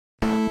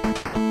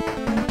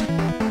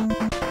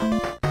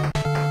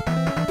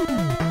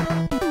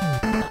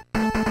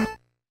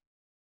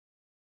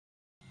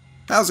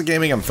How's it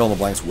gaming? I'm Phil in the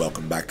Blanks.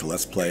 Welcome back to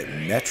Let's Play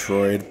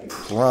Metroid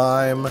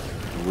Prime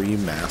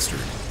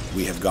Remastered.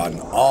 We have gotten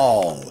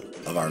all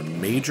of our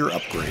major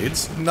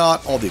upgrades,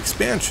 not all the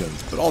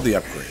expansions, but all the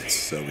upgrades.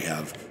 So we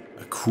have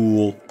a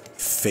cool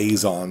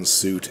phase-on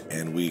suit,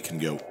 and we can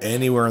go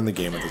anywhere in the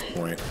game at this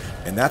point.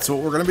 And that's what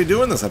we're going to be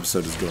doing this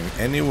episode, is going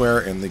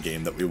anywhere in the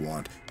game that we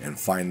want and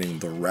finding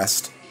the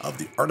rest of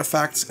the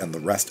artifacts and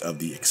the rest of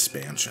the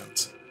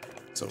expansions.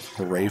 So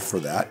hooray for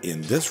that.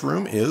 In this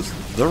room is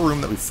the room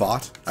that we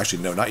fought.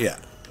 Actually, no, not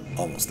yet.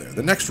 Almost there.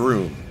 The next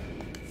room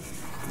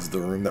is the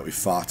room that we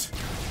fought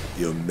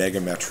the Omega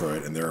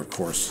Metroid. And there, of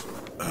course,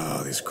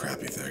 these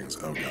crappy things.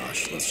 Oh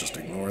gosh, let's just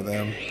ignore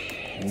them.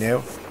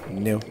 No,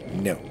 no,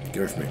 no. Get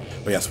away from me.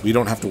 But yes, we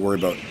don't have to worry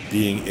about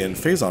being in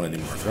phase-on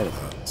anymore. I forgot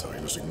about that. So we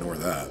can just ignore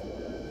that.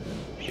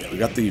 Yeah, we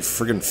got the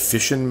friggin'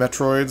 fishin'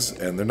 Metroids.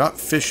 And they're not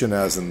fishing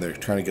as in they're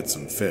trying to get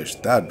some fish.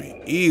 That'd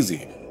be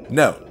easy.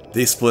 No,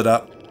 they split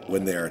up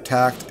when they're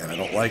attacked, and I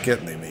don't like it,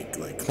 and they make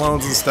like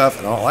clones and stuff,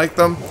 and I don't like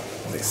them.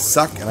 They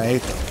suck, and I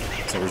hate them.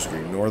 So we're just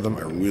going to ignore them.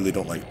 I really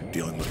don't like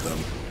dealing with them.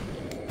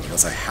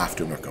 Unless I have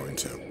to, I'm not going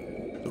to.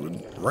 So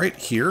right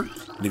here,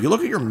 and if you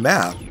look at your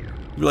map,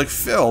 you'll be like,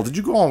 Phil, did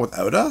you go on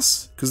without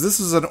us? Because this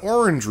is an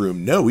orange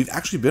room. No, we've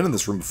actually been in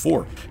this room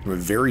before. From a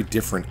very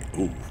different...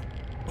 Ooh.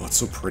 Oh, it's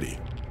so pretty.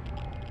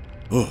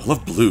 Oh, I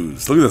love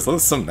blues. Look at this.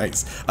 That's so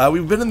nice.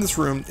 We've been in this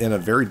room in a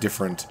very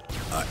different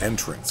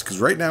entrance, because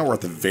right now we're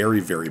at the very,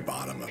 very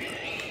bottom of it.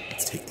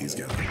 Let's take these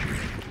guys.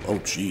 Oh,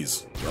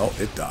 jeez. Well,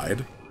 it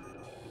died.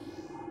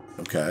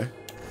 Okay.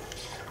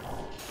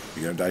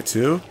 You gonna die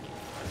too?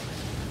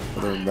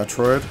 Another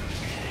Metroid?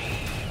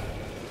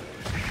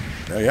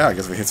 Oh, yeah, I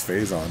guess if it hits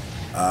phase on.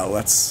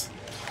 Let's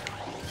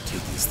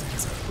take these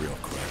things out real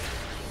quick.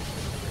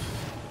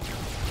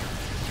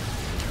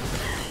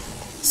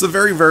 It's a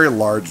very, very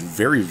large,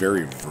 very,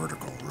 very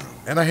vertical room.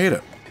 And I hate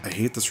it. I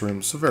hate this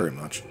room so very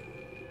much.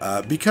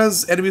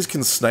 Because enemies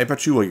can snipe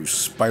at you while you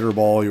spider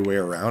ball your way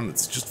around.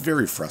 It's just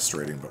very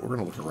frustrating, but we're going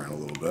to look around a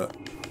little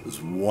bit.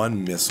 There's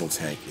one missile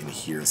tank in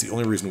here. It's the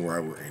only reason why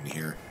we're in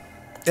here.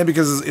 And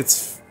because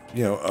it's,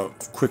 you know, a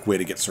quick way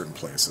to get certain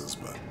places,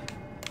 but...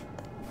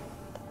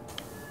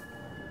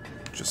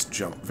 just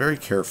jump very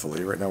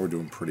carefully. Right now we're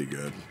doing pretty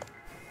good.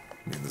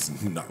 I mean, this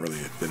has not really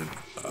been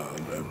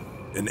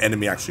an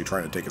enemy actually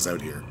trying to take us out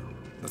here.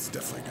 That's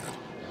definitely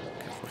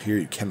good. Careful here,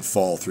 you can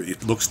fall through.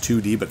 It looks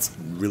 2D, but it's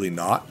really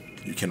not.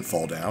 You can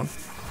fall down.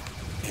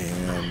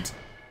 And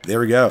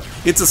there we go.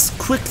 It's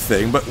a quick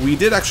thing, but we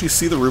did actually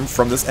see the room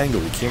from this angle.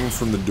 We came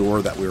from the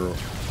door that we were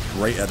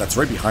right at. That's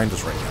right behind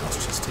us right now.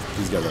 Let's just take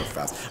these guys out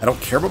fast. I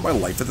don't care about my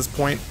life at this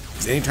point,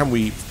 because anytime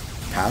we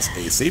pass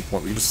a save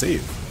point, we just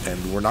save.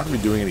 And we're not going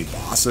to be doing any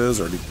bosses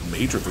or any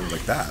major things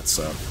like that,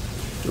 so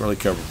I don't really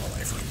care about my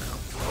life right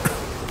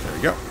now. There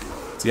we go.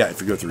 So yeah,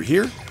 if you go through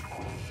here,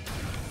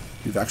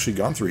 we've actually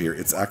gone through here.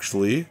 It's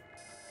actually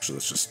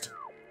let's just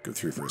go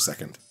through for a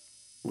second.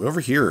 Way over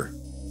here,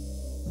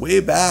 way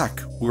back,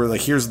 where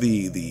like here's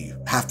the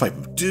half pipe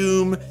of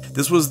doom.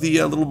 This was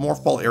the little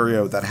morph ball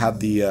area that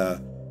had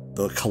the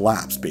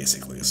collapse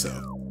basically.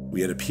 So we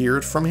had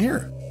appeared from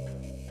here,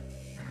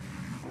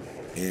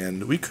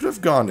 and we could have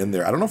gone in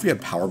there. I don't know if we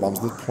had power bombs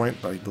at this point,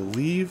 but I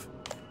believe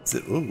is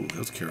it. Oh, that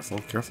was careful,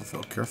 careful,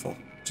 Phil, careful.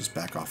 Just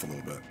back off a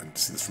little bit and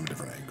see this from a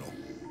different angle.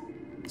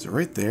 Is it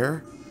right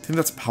there? I think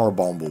that's a power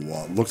bombable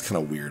wall. It looks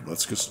kind of weird.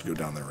 Let's just go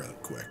down there real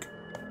quick.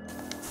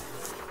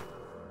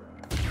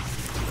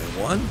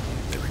 One.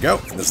 There we go.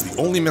 And this is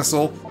the only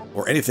missile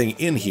or anything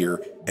in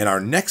here. And our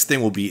next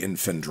thing will be in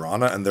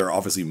Phendrana. And there are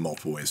obviously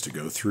multiple ways to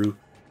go through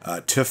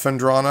to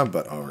Phendrana.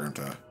 But we're going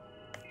to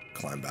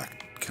climb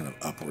back kind of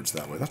upwards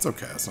that way. That's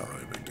okay. That's not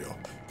really a big deal.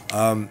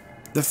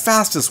 The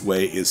fastest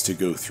way is to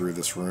go through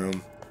this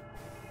room.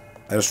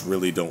 I just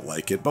really don't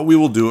like it. But we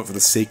will do it for the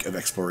sake of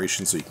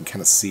exploration so you can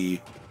kind of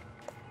see.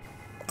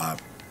 I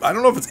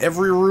don't know if it's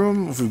every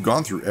room, if we've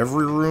gone through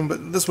every room.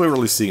 But this way we're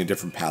really seeing a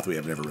different path we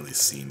have never really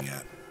seen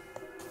yet.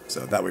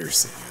 So that way you're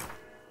seeing it.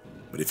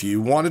 But if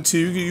you wanted to,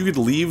 you could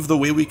leave the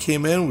way we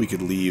came in. We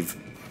could leave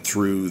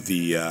through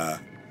the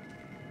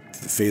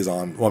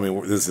phase-on. Well, I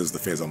mean, this is the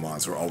phase-on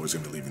mod, so we're always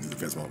going to be leaving through the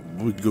phase-on.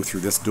 We could go through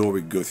this door. We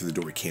could go through the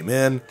door we came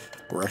in.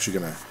 We're actually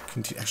going to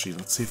continue. Actually,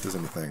 let's see if there's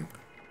anything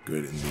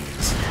good in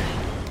these.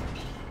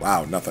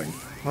 Wow, nothing.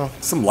 Well,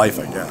 some life,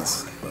 I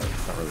guess, but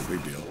not really a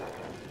big deal.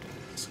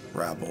 Let's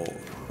grapple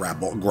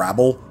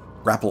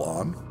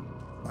on.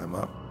 Climb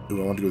up.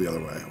 Ooh, I want to go the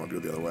other way. I want to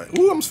go the other way.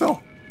 Ooh, I almost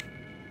fell.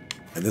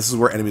 And this is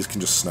where enemies can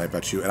just snipe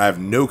at you, and I have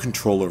no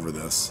control over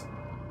this.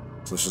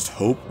 So let's just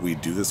hope we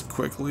do this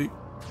quickly.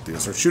 They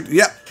start shooting.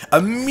 Yeah,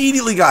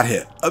 immediately got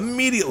hit.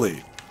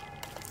 Immediately.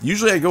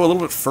 Usually I go a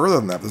little bit further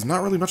than that. There's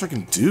not really much I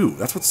can do.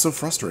 That's what's so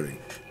frustrating.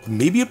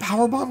 Maybe a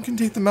power bomb can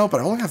take them out,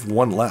 but I only have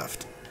one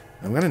left.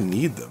 I'm going to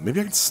need them. Maybe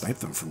I can snipe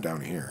them from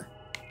down here.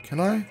 Can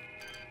I?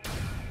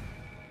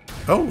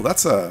 Oh,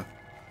 that's a...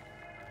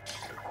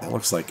 That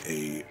looks like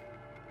a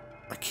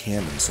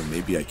cannon, so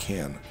maybe I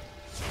can.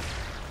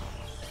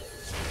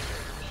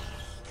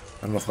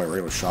 I don't know if my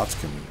regular shots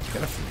can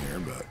get it from here,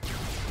 but...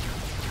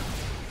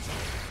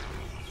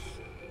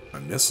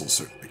 missiles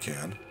certainly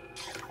can.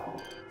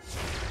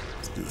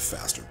 Let's do the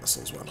faster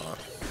missiles, why not?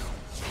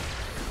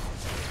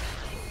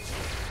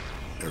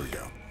 There we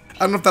go. I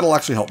don't know if that'll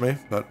actually help me,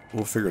 but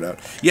we'll figure it out.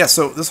 Yeah,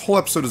 so this whole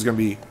episode is going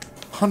to be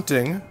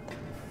hunting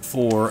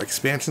for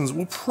expansions.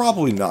 We'll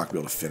probably not be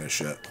able to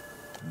finish it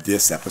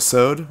this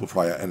episode. We'll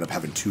probably end up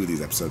having 2 of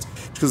these episodes.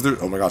 Because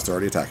they're, oh my gosh, they're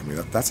already attacking me.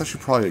 That's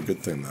actually probably a good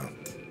thing, though.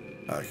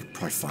 I could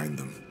probably find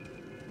them.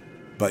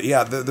 But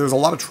yeah, there's a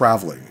lot of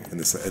traveling in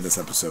this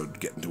episode,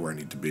 getting to where I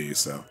need to be,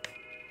 so...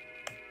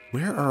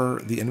 Where are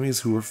the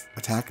enemies who are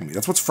attacking me?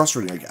 That's what's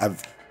frustrating. Like,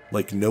 I've,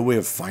 like, no way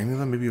of finding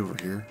them. Maybe over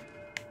here?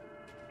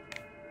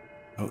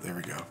 Oh, there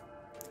we go.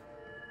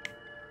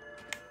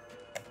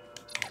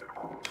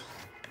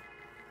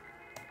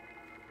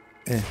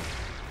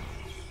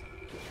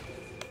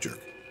 Jerk.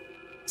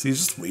 See,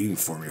 he's just waiting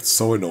for me. It's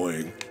so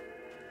annoying.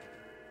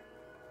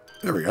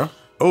 There we go.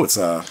 Oh, it's,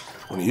 one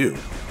of you.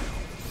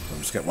 I'm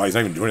just gonna... Wow, he's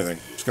not even doing anything.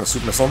 Just gonna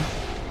super missile him.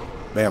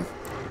 Bam.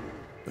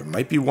 There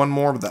might be one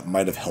more, but that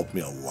might have helped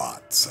me a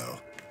lot, so...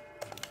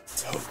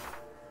 Let's hope.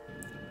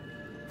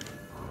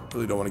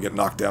 Really don't want to get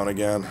knocked down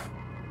again.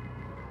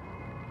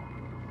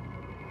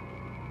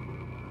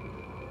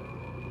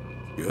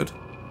 Good.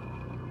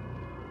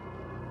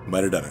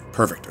 Might have done it.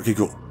 Perfect. Okay,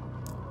 cool.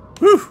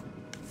 Whew!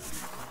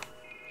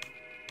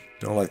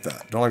 Don't like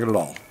that. Don't like it at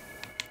all.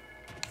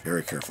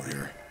 Very careful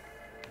here.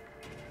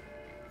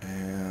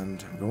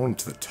 And I'm going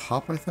to the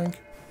top, I think.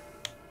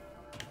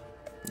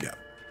 Yeah.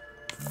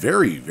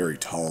 Very, very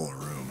tall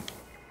room.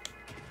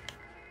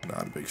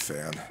 Not a big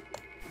fan.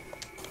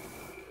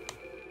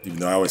 Even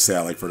though I always say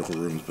I like vertical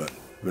rooms, but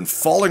I've been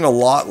falling a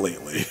lot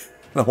lately.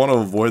 I want to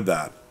avoid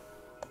that.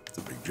 It's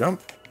a big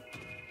jump.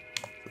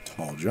 It's a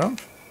tall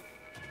jump.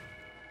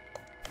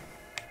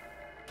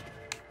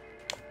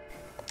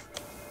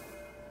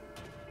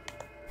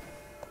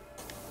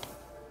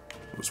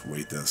 Just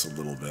wait this a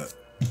little bit.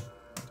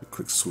 A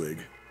quick swig.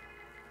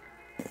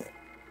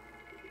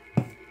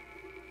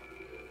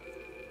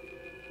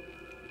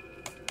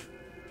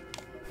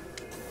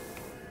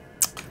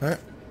 Okay,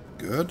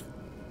 good.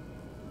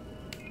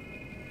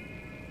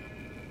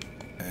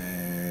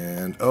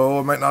 And, oh,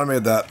 I might not have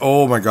made that.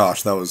 Oh my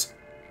gosh, that was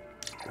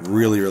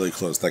really, really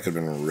close. That could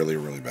have been really,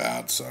 really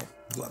bad, so I'm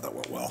glad that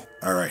went well.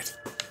 Alright,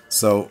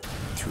 so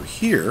through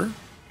here,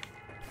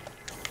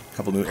 a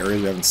couple new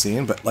areas we haven't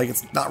seen, but like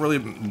it's not really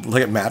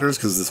like it matters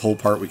because this whole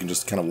part we can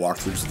just kind of walk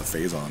through just the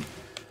phase on.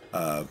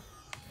 There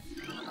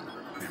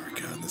we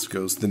go. This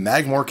goes to the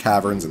Magmore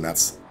Caverns, and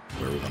that's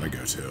where we want to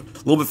go to. A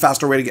little bit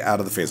faster way to get out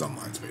of the phase on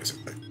mines,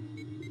 basically.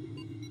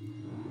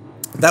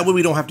 That way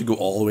we don't have to go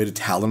all the way to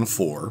Tallon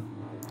IV,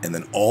 and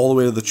then all the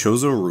way to the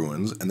Chozo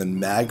Ruins, and then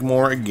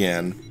Magmore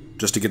again,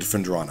 just to get to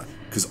Phendrana.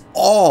 Because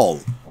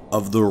all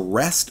of the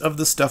rest of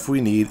the stuff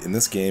we need in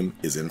this game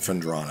is in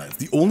Phendrana. It's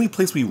the only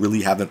place we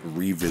really haven't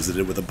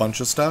revisited with a bunch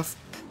of stuff,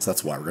 so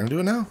that's why we're going to do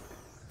it now.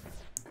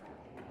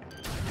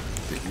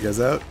 Take you guys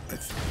out.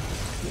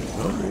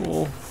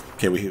 Oh.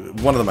 Okay,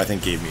 one of them I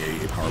think gave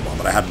me a power bomb,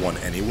 but I had one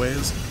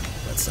anyways.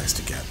 That's nice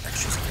to get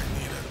extras if I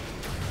need it.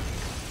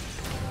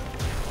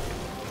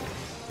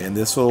 And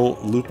this will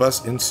loop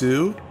us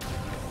into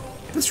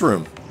this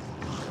room.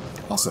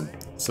 Awesome.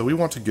 So we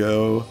want to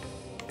go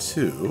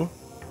to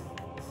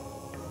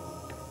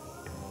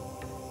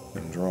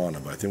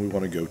Phendrana, but I think we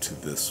want to go to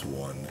this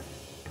one.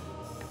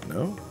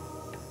 No?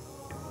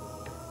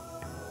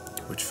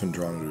 Which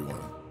Phendrana do we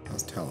want?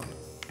 That's Tallon.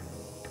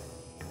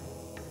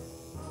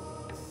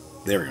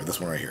 There we go, this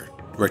one right here.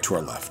 Right to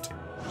our left.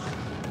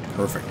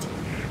 Perfect.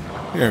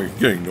 Yeah, I'm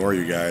gonna ignore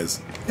you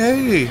guys.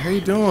 Hey, how you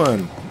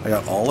doing? I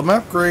got all of my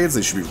upgrades.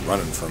 They should be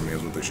running from me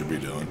is what they should be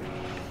doing.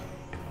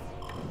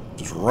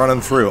 Just running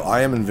through.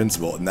 I am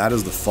invincible, and that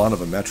is the fun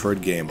of a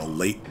Metroid game. The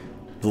late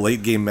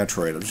game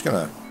Metroid. I'm just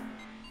gonna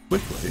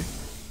quickly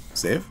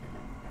save.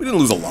 We didn't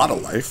lose a lot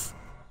of life.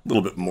 A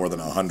little bit more than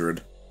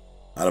 100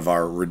 out of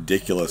our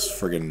ridiculous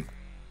friggin'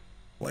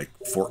 like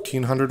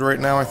 1,400 right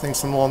now, I think,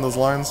 something along those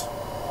lines.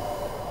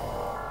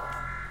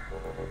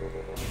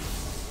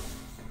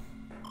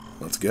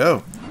 Let's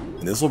go.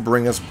 And this will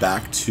bring us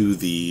back to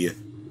the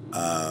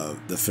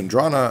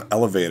Phendrana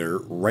elevator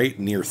right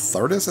near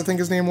Thardis, I think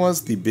his name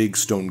was. The big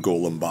stone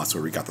golem boss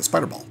where we got the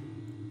spider ball.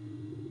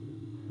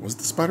 Was it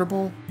the spider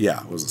ball?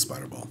 Yeah, it was the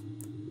spider ball.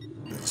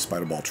 There's a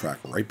spider ball track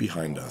right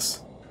behind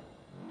us.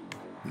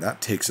 And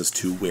that takes us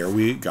to where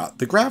we got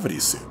the gravity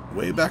suit.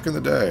 Way back in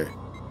the day.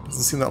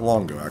 Doesn't seem that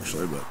long ago,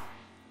 actually, but...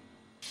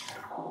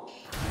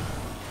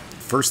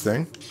 First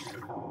thing.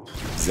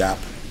 Zap.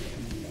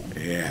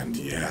 And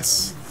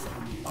yes.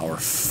 Our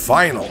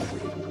final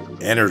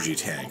energy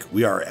tank.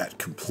 We are at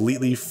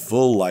completely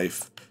full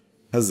life.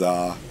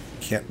 Huzzah.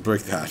 Can't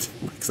break that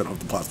because I don't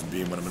have the plasma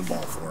beam when I'm in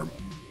ball form.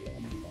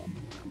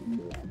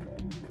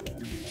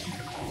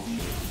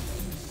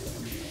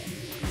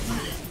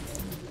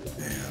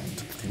 And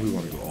I think we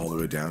want to go all the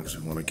way down because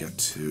we want to get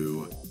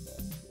to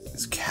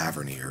this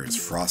cavern here, his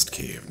frost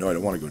cave. No, I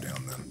don't want to go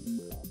down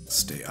then.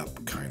 Stay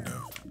up, kind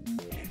of.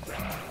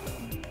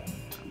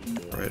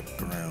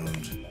 Right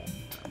around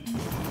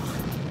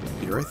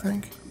here, I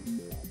think?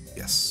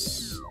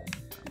 Yes.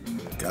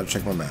 Gotta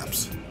check my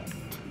maps.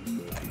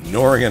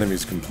 Ignoring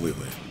enemies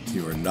completely.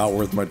 You are not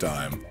worth my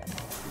time.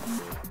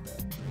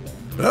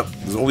 Yep,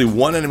 there's only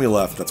one enemy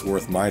left that's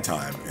worth my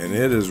time, and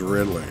it is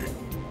Ridley.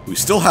 We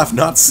still have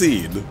not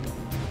seen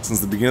since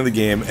the beginning of the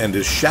game, and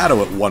his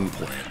shadow at one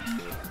point.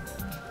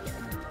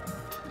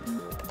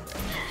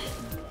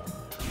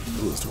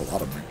 Ooh, there's still a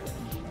lot of me.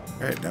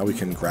 Alright, now we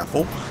can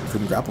grapple. We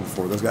couldn't grapple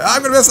before this guy.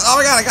 I'm gonna miss! Oh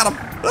my god, I got him!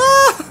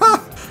 Ah!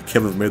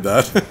 Can't believe I made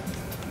that.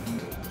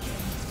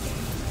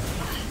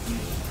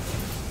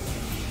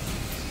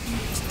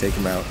 Just take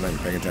him out, not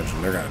even paying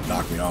attention. They're gonna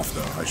knock me off,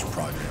 though. I should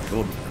probably be a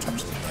little bit more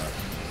attention than that.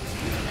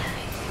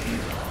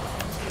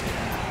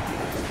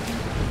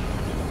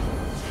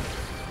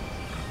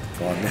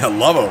 Come on, now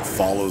Lovo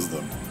follows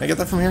them. Can I get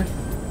that from here?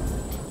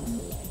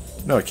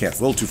 No, I can't. It's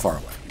a little too far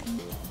away.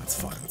 That's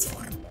fine, that's fine.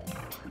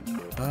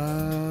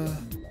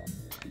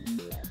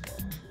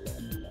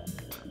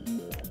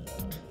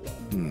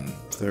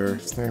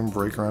 Is there a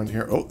break around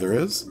here? Oh, there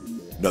is?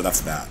 No,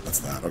 that's that. That's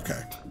that.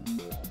 Okay.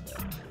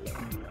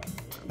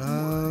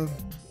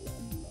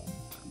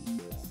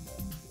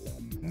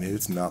 Maybe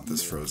it's not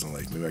this frozen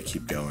lake. Maybe I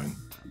keep going.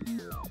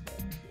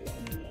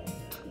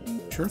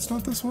 Sure it's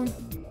not this one?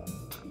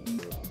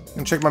 I'm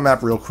gonna check my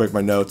map real quick,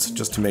 my notes,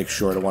 just to make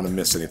sure I don't want to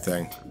miss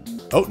anything.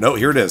 Oh, no,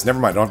 here it is. Never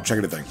mind. Don't have to check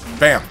anything.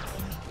 Bam!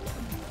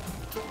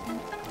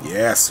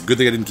 Yes, good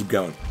thing I didn't keep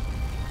going.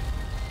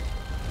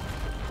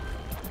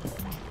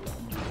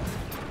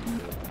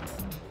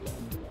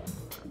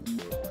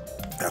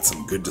 That's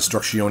some good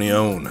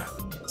Destructionion.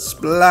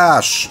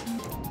 Splash!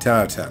 10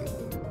 out of 10.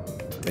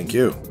 Thank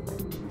you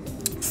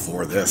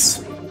for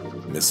this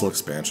missile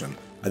expansion.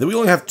 I think we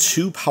only have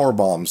 2 power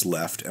bombs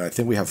left, and I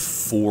think we have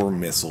 4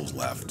 missiles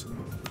left.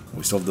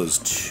 We still have those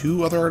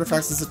 2 other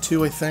artifacts. Is it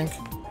 2, I think?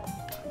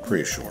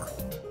 Pretty sure.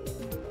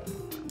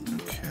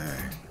 Okay.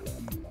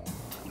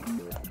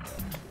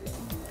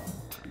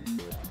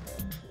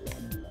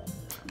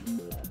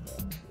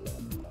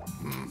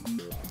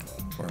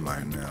 Where am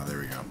I now? There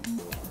we go.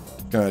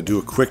 Gonna do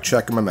a quick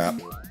check on my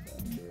map.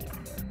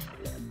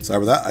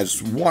 Sorry about that. I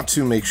just want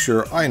to make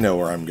sure I know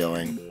where I'm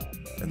going,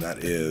 and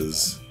that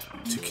is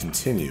to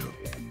continue.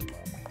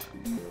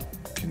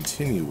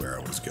 Continue where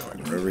I was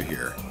going, right over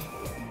here.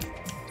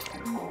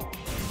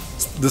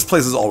 This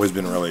place has always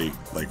been really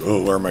like,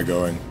 oh, where am I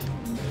going?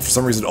 For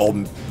some reason, all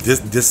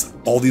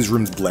these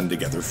rooms blend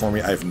together for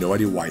me. I have no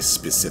idea why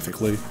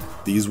specifically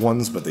these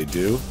ones, but they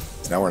do.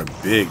 So now we're in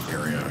a big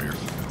area here.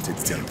 Take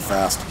this down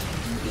fast.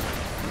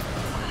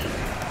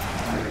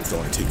 It's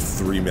only take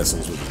 3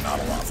 missiles, which is not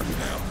a lot for me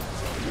now.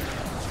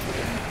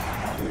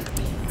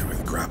 Now we have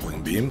the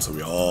grappling beam, so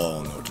we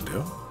all know what to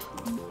do.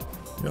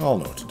 We all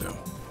know what to do.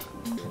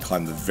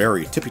 Climb the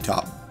very tippy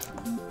top.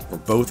 We're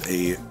both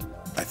a,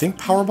 I think,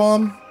 power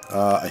bomb.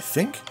 I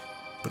think,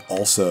 but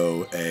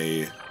also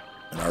an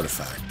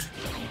artifact.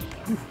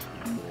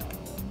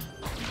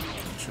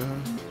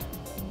 Gotcha.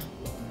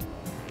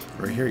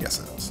 Right here, yes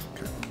it is.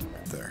 Okay,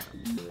 right there.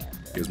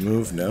 You guys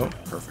move? No?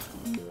 Perfect.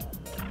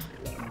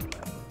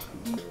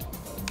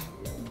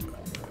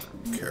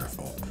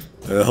 Careful.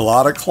 There's a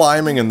lot of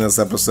climbing in this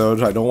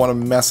episode. I don't want to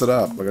mess it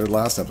up like I did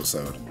last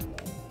episode.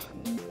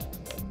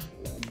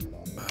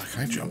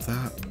 Can I jump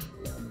that?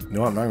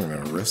 No, I'm not even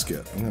going to risk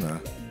it. I'm going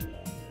to...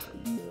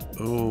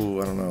 Oh,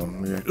 I don't know.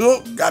 Maybe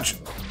oh, gotcha!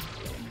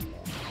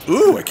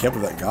 Ooh, I can't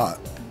believe that got.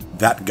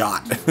 That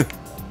got.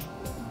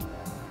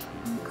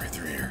 Right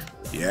through here.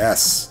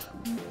 Yes!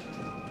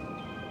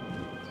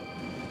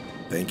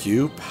 Thank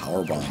you,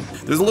 power bomb.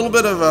 There's a little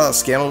bit of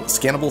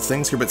scannable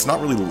things here, but it's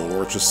not really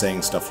lore. It's just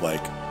saying stuff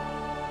like,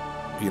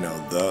 you know,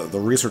 the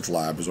research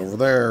lab is over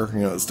there.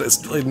 You know,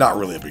 it's not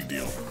really a big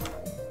deal.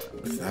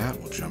 With that,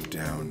 we'll jump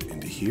down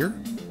into here.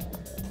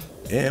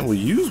 And we'll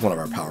use one of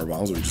our power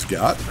bombs that we just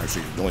got.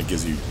 Actually, it only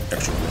gives you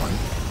extra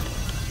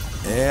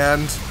 1.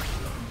 And...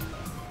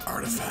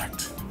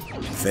 artifact.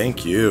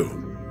 Thank you.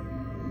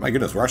 My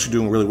goodness, we're actually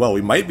doing really well. We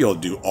might be able to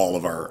do all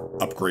of our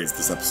upgrades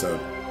this episode.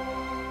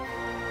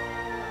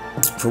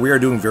 For we are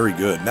doing very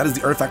good. And that is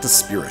the Artifact of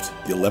Spirit,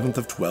 the 11th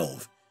of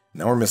 12.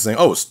 Now we're missing...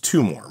 oh, it's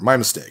 2 more. My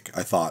mistake.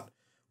 I thought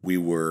we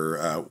were...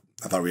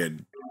 I thought we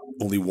had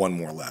only 1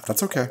 more left.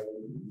 That's okay.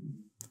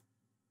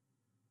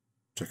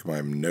 Check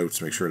my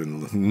notes, make sure I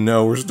didn't...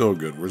 no, we're still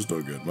good. We're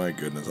still good. My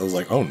goodness. I was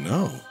like, oh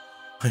no.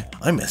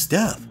 I messed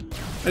up.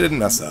 I didn't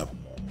mess up.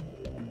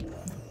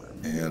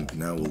 And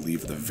now we'll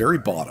leave the very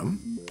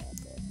bottom.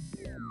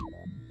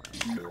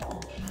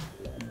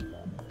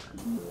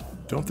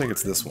 Don't think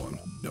it's this one.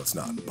 No, it's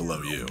not.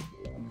 Below you.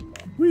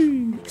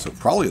 Whee! So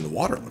probably in the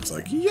water, it looks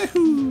like.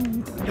 Yahoo!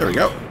 There we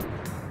go.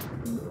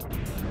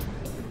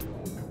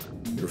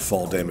 Your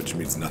fall damage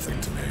means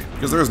nothing to me.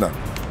 Because there is none.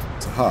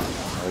 So, ha.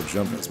 I'll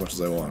jump as much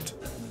as I want.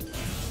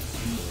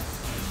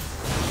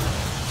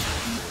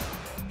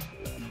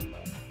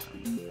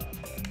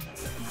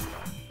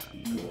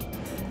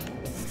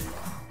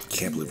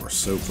 Can't believe we're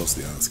so close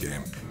to the end of this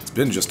game. It's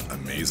been just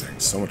amazing.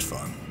 So much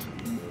fun.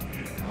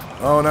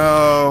 Oh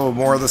no!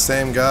 More of the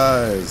same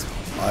guys.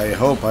 I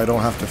hope I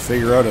don't have to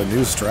figure out a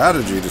new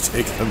strategy to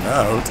take them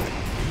out.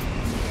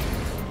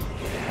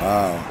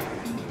 Wow.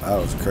 That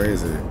was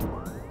crazy.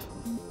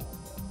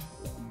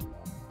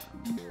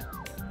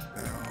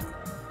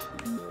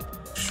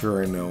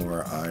 Sure I know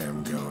where I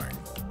am going.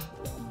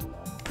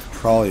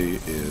 Probably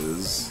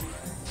is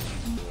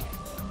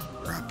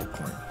grapple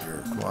point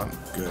here. Come on,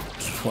 good.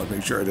 Just want to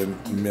make sure I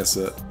didn't miss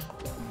it.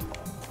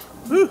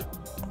 Woo.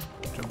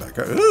 Jump back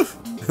out. Woo.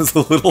 There's a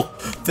little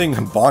thing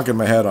I'm bonking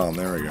my head on.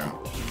 There we go.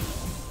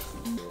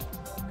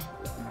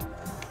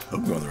 Oh,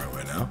 I'm going the right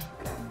way now.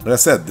 Like I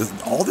said,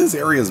 all these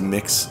areas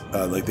mix.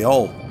 Like they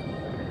all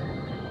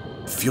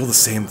feel the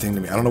same thing to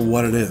me. I don't know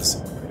what it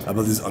is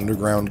about these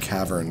underground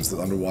caverns, the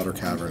underwater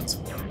caverns.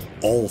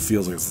 All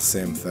feels like it's the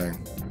same thing.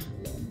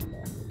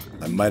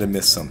 I might have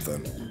missed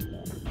something.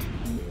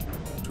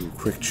 Do a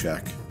quick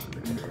check.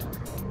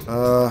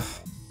 Yeah,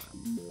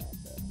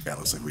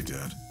 looks like we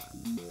did.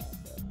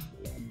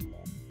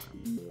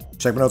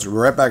 Check my notes. We'll be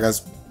right back,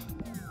 guys.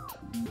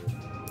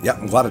 Yeah,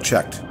 I'm glad I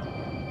checked.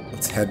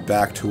 Let's head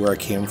back to where I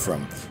came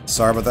from.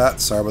 Sorry about that.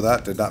 Sorry about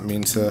that. Did not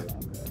mean to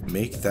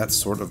make that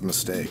sort of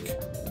mistake.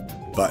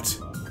 But,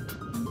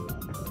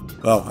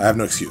 well, I have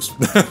no excuse.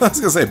 I was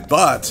going to say,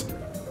 but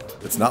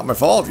it's not my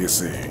fault, you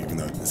see, even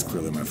though it's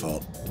clearly my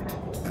fault.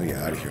 How do I get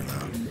out of here,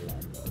 though?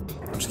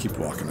 I'll just keep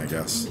walking, I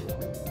guess.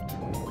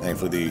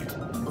 Thankfully,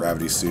 the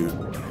gravity suit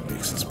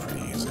makes this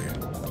pretty easy.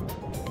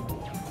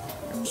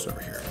 Just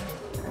over here.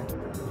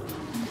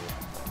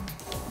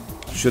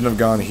 Shouldn't have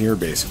gone here,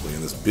 basically,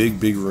 in this big,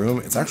 big room.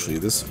 It's actually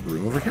this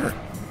room over here.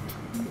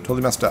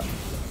 Totally messed up.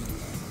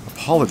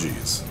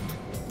 Apologies.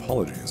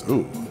 Apologies.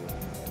 Ooh.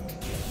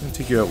 I'm going to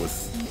take you out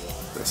with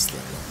this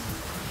thing.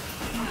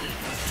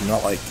 Do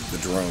not like the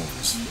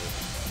drones.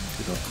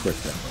 They don't quick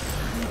that way.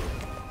 There we go.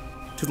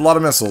 Took a lot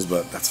of missiles,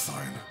 but that's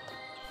fine.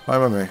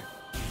 Fine by me.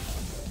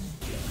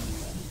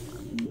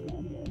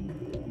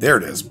 There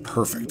it is.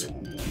 Perfect.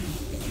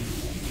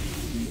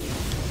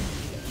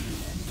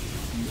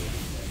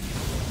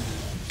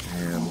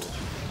 And...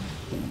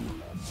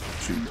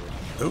 shoot.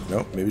 Oh,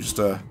 no. Maybe just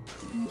a...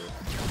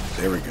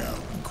 there we go.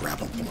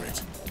 Grapple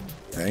point.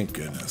 Thank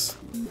goodness.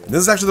 And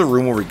this is actually the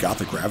room where we got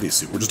the gravity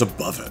suit. We're just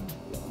above it.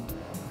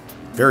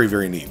 Very,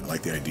 very neat. I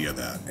like the idea of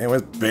that.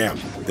 Anyways, bam.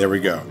 There we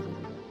go.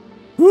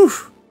 Whew.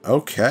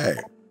 Okay.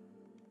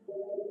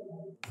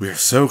 We are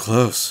so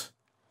close.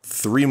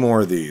 3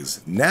 more of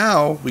these.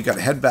 Now, we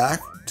gotta head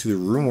back to the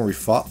room where we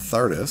fought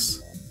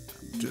Thardis.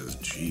 Which is,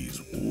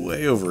 geez,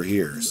 way over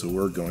here. So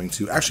we're going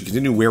to actually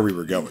continue where we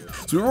were going.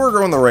 So we were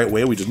going the right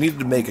way. We just needed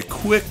to make a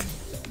quick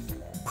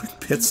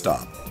pit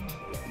stop.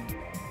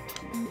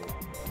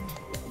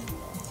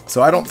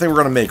 So I don't think we're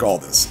going to make all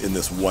this in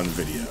this one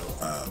video.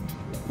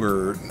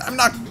 I'm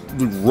not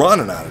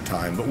running out of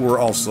time, but we're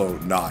also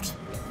not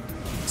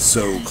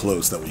so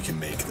close that we can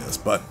make this.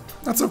 But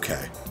that's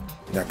okay.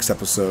 Next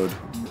episode,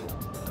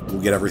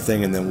 we'll get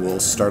everything, and then we'll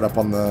start up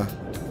on the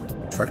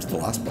trek to the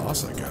last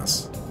boss, I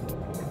guess.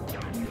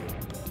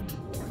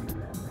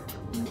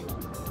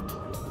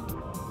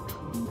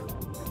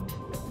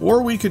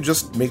 Or we could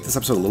just make this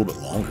episode a little bit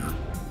longer.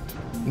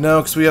 No,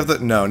 because we have the...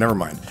 no, never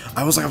mind.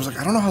 I was like,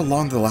 I don't know how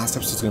long the last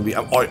episode's going to be.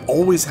 I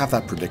always have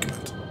that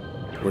predicament.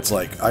 Where it's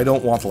like, I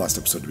don't want the last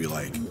episode to be,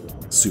 like,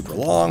 super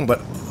long, but,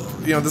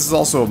 you know, this is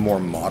also a more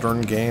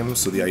modern game,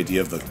 so the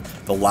idea of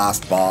the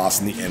last boss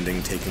and the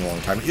ending taking a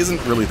long time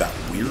isn't really that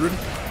weird.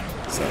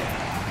 So,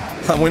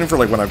 I'm waiting for,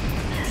 like, when I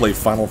play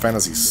Final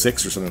Fantasy VI or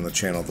something on the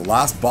channel, the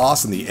last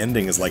boss and the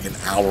ending is, like, an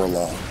hour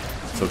long.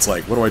 So it's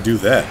like, what do I do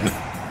then?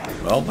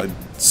 Well, I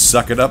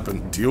suck it up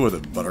and deal with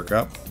it,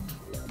 Buttercup.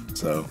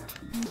 So...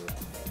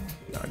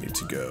 I need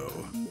to go.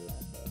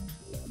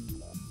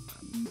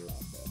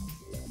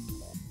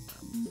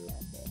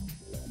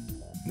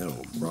 No,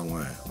 wrong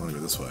way. I want to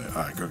go this way.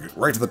 Alright, go get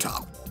right to the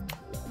top.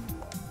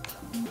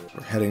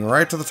 We're heading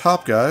right to the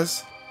top,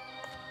 guys.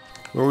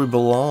 Where we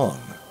belong.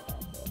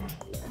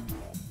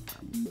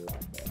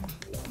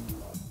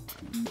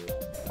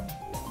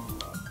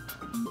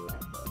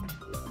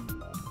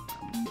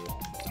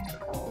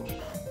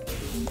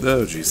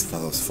 Oh, jeez, I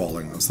thought I was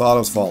falling. I thought I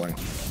was falling.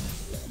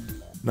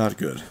 Not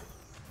good.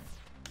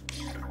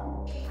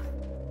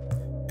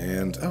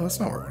 And, oh, that's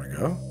not where I want to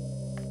go.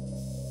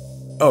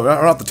 Oh, we're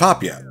not at the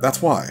top yet. That's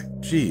why.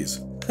 Jeez.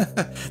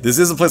 This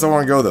is the place I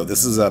want to go, though.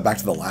 This is back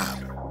to the lab.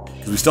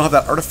 Because we still have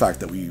that artifact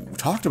that we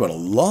talked about a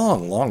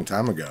long, long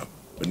time ago.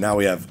 But now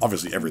we have,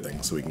 obviously,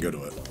 everything, so we can go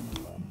to it.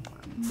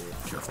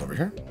 Careful over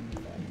here.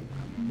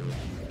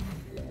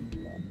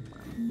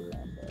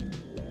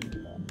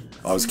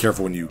 Always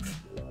careful when you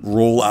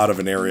roll out of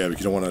an area,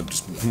 because you don't want to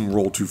just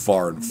roll too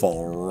far and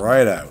fall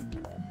right out.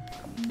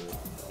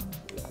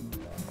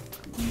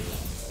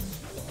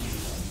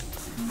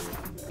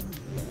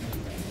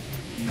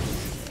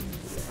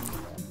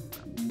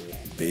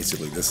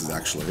 Basically, this is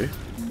actually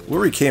where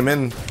we came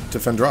in to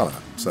Phendrana,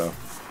 so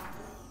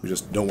we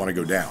just don't want to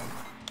go down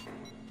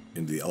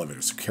into the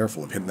elevator, so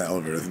careful of hitting that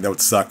elevator. I think that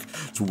would suck.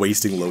 It's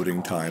wasting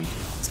loading time.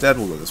 Instead,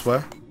 we'll go this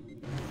way.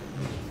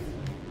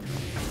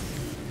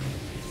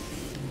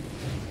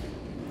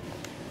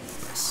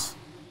 Nice.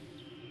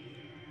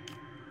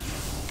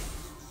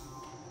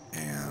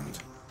 And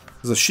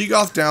There's a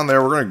she-goth down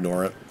there. We're going to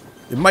ignore it.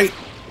 It might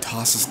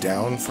toss us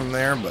down from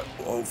there, but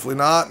hopefully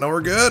not. No,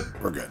 we're good.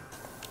 We're good.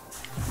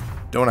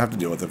 Don't have to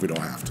deal with it if we don't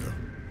have to.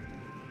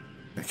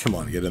 Hey, come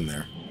on, get in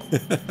there.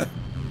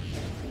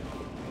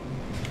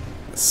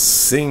 A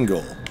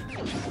single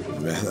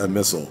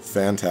missile.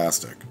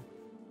 Fantastic.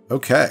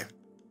 Okay.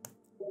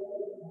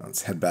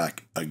 Let's head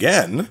back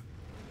again.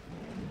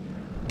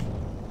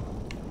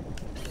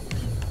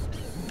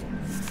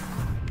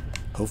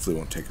 Hopefully it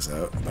won't take us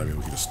out. I mean,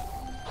 we can just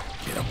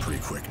get out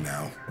pretty quick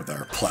now with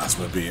our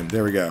plasma beam.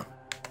 There we go.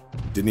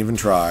 Didn't even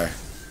try.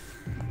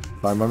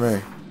 Fine by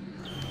me.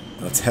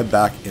 Let's head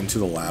back into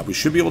the lab. We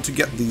should be able to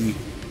get the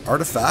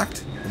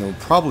artifact, and then we'll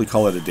probably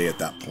call it a day at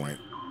that point.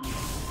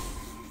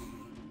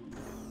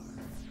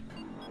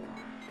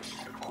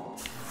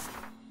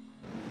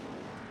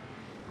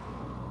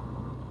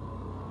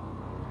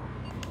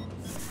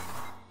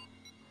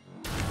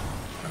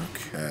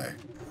 Okay.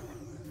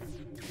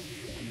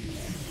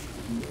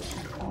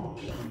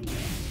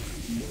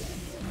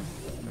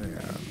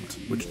 And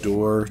which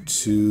door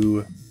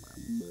to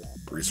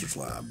research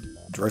lab?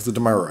 Directly to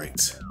my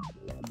right.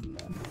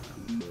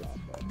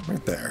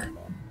 Right there.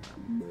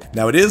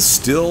 Now it is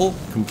still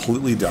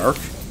completely dark,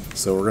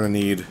 so we're going to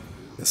need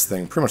this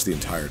thing pretty much the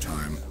entire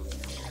time.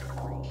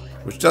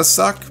 Which does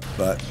suck,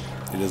 but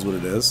it is what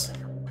it is.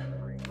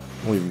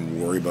 I won't even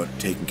worry about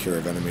taking care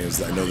of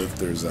enemies. I know that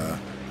there's a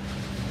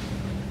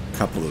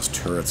couple of those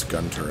turrets,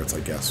 gun turrets, I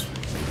guess.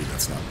 Maybe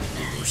that's not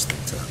the worst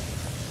thing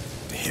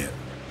to hit,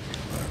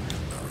 but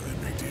not really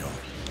a big deal.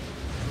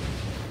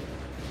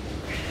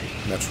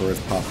 Metroid's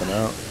popping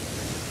out.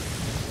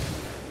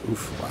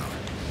 Oof, wow.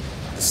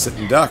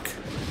 Sitting duck.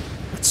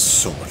 That's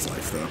so much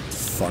life, though.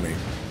 It's funny.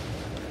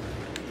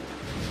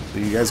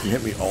 But you guys can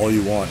hit me all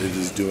you want. It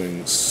is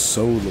doing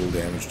so little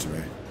damage to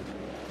me.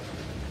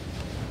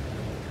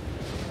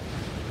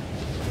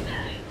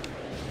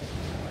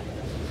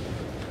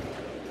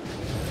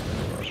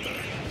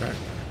 Okay.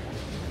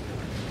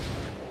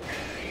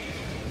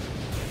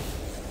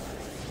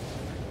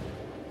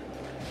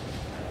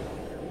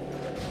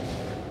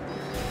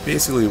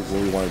 Basically,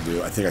 what we want to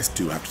do, I think I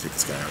do have to take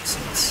this guy out, so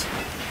let's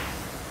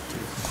do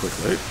it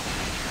quickly.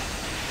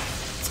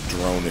 It's a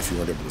drone if you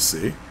weren't able to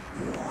see.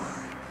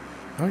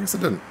 Oh, I guess I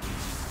didn't.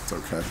 It's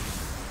okay.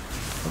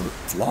 Oh,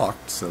 it's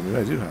locked, so maybe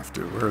I do have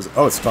to. Where is it?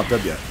 Oh, it's not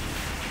dead yet.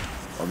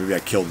 Or maybe I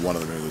killed one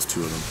of them, maybe there's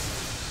two of them.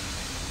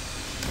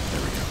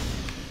 There we go.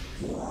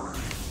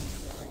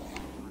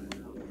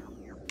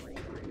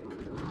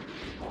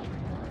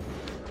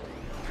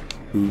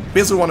 We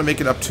basically want to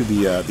make it up to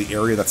the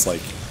area that's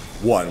like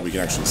one we can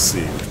actually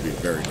see, which would be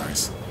very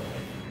nice.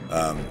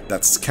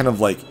 That's kind of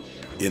like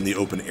in the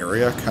open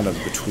area, kind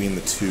of between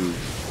the two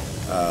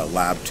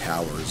lab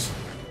towers.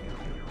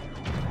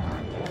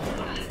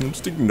 I'm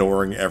just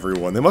ignoring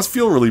everyone. They must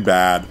feel really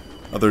bad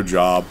at their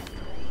job.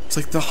 It's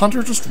like the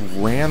hunter just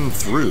ran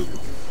through.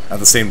 At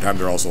the same time,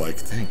 they're also like,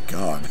 thank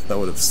God, that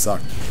would have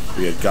sucked if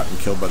we had gotten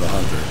killed by the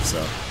hunter.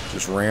 So,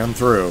 just ran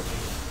through.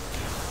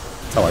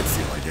 That's how I'd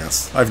feel, I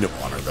guess. I have no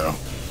honor, though.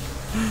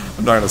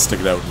 I'm not going to stick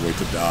it out and wait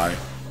to die.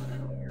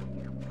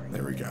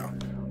 There we go.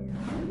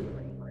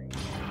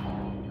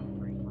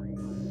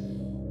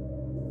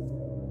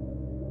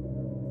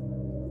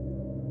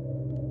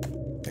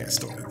 Yeah, I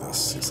still need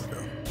this. Yes, I do.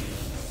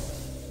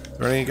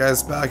 Are any of you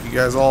guys back? You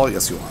guys all?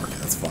 Yes, you are. Okay,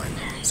 that's fine.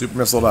 Super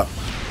missile up.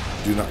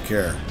 Do not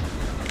care.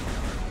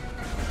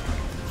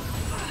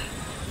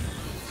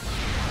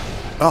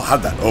 Oh,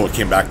 how'd that? Oh, it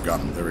came back and got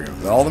him. There we go.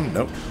 Is that all of them?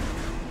 Nope.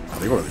 Oh,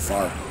 they go really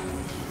far.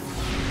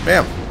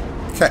 Bam.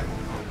 Okay.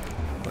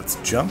 Let's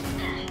jump.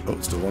 Oh,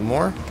 still one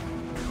more.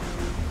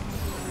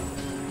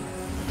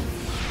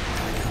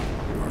 There we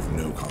go. Of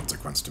no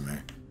consequence to me.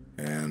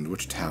 And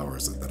which tower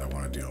is it that I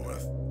want to deal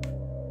with?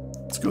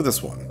 Let's go with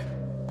this one.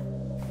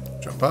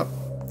 Jump up.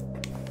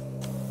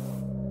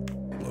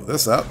 Blow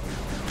this up.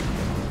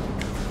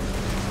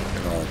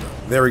 And all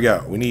done. There we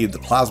go. We need the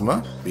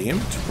plasma beam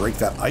to break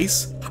that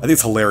ice. I think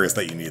it's hilarious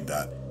that you need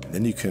that. And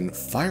then you can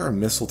fire a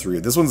missile through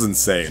it. This one's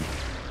insane.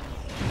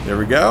 There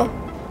we go.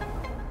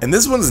 And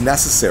this one's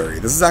necessary.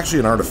 This is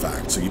actually an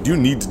artifact, so you do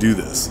need to do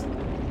this.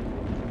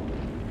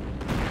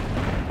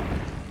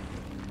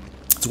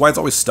 That's why it's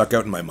always stuck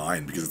out in my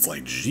mind, because it's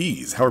like,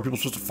 geez, how are people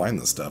supposed to find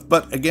this stuff?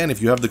 But again,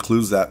 if you have the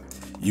clues that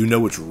you know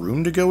which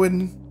room to go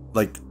in,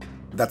 like,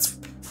 that's,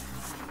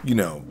 you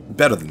know,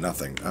 better than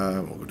nothing.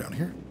 We'll go down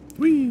here.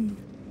 Whee!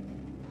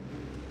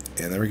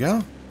 And there we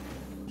go.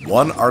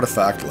 One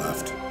artifact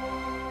left.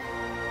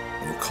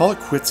 We'll call it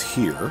quits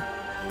here.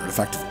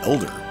 Artifact of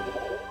Elder.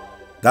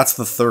 That's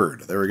the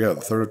third. There we go.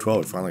 The third of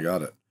 12. We finally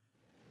got it.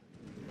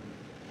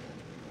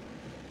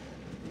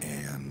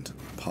 And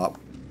pop.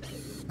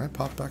 Can I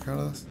pop back out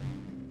of this?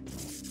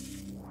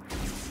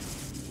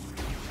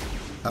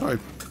 How do I...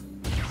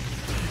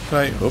 Can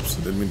I... Oops.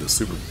 I didn't mean to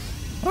super...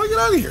 How do I get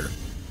out of here?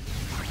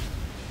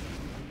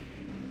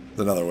 There's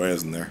another way,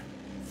 isn't there?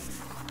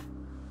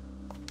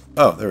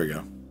 Oh, there we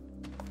go.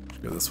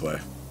 Go this way.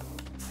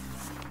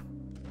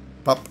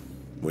 Pop.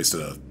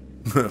 Wasted a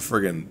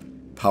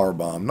friggin' power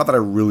bomb. Not that I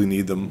really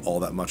need them all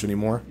that much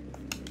anymore.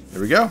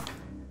 There we go.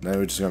 Now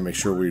we just gotta make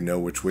sure we know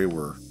which way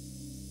we're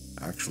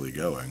actually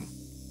going.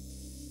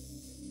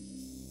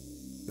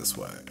 This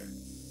way.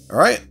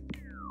 Alright.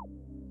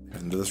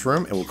 Head into this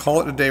room, and we'll call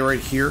it a day right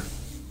here.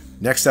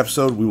 Next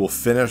episode, we will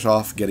finish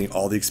off getting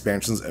all the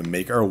expansions and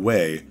make our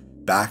way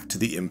back to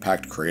the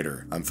Impact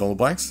Crater. I'm Phil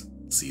Blanks.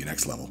 See you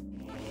next level.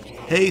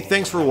 Hey,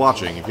 thanks for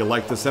watching. If you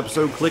liked this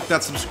episode, click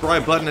that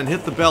subscribe button and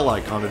hit the bell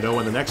icon to know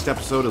when the next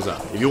episode is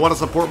up. If you want to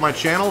support my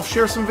channel,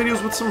 share some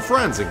videos with some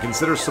friends and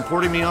consider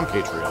supporting me on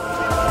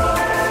Patreon.